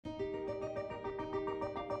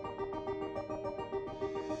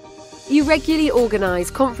You regularly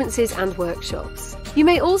organise conferences and workshops. You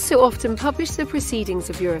may also often publish the proceedings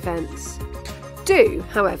of your events. Do,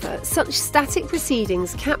 however, such static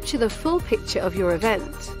proceedings capture the full picture of your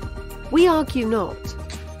event? We argue not.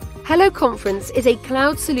 Hello Conference is a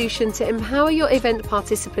cloud solution to empower your event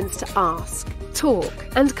participants to ask, talk,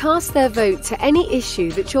 and cast their vote to any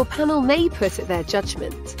issue that your panel may put at their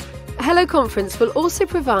judgment. Hello Conference will also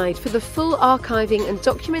provide for the full archiving and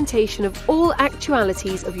documentation of all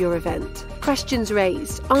actualities of your event. Questions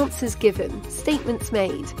raised, answers given, statements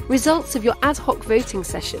made, results of your ad hoc voting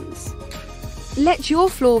sessions. Let your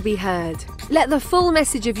flaw be heard. Let the full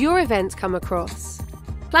message of your event come across.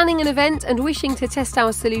 Planning an event and wishing to test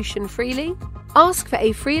our solution freely? Ask for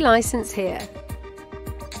a free license here.